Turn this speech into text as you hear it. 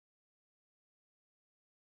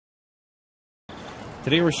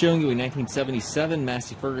Today we're showing you a 1977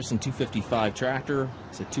 Massey Ferguson 255 tractor.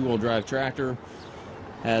 It's a two-wheel drive tractor.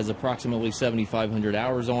 Has approximately 7,500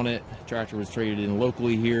 hours on it. The tractor was traded in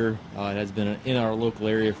locally here. It has been in our local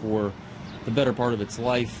area for the better part of its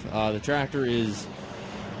life. The tractor is,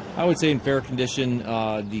 I would say, in fair condition.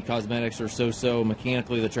 The cosmetics are so-so.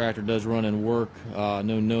 Mechanically, the tractor does run and work. No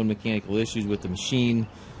known mechanical issues with the machine.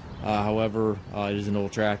 However, it is an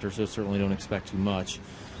old tractor, so certainly don't expect too much.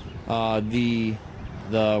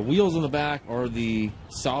 The wheels on the back are the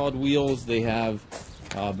solid wheels. They have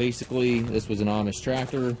basically, this was an Amish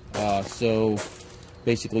tractor, so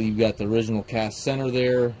basically you've got the original cast center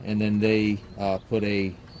there, and then they put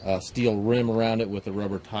a steel rim around it with a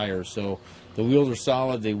rubber tire. So the wheels are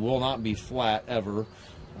solid. They will not be flat ever.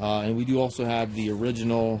 And we do also have the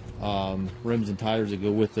original rims and tires that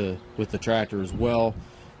go with the tractor as well.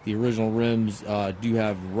 The original rims do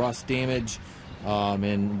have rust damage.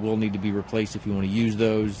 And will need to be replaced if you want to use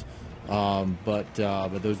those, but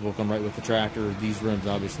those will come right with the tractor. These rims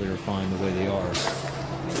obviously are fine the way they are.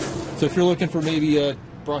 So if you're looking for maybe a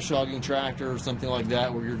brush hogging tractor or something like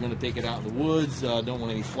that where you're going to take it out in the woods, don't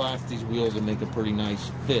want any flats, these wheels will make a pretty nice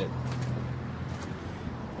fit.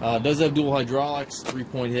 Does have dual hydraulics,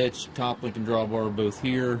 3-point hitch, top link and drawbar both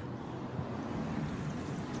here.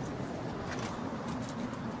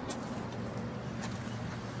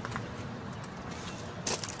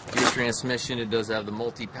 Transmission, it does have the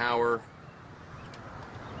multi-power,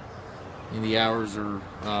 and the hours are,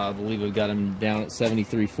 I believe we've got them down at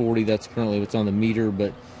 7340. That's currently what's on the meter,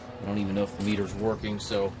 but I don't even know if the meter's working,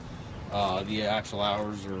 so the actual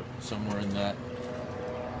hours are somewhere in that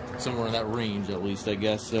range, at least, I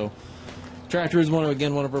guess. So tractor is one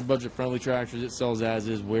of our budget-friendly tractors. It sells as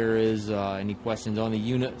is, where is. Any questions on the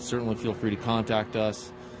unit, certainly feel free to contact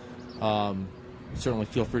us. Certainly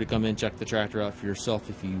feel free to come in, check the tractor out for yourself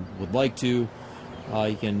if you would like to.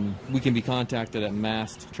 We can be contacted at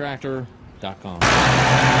massedtractor.com.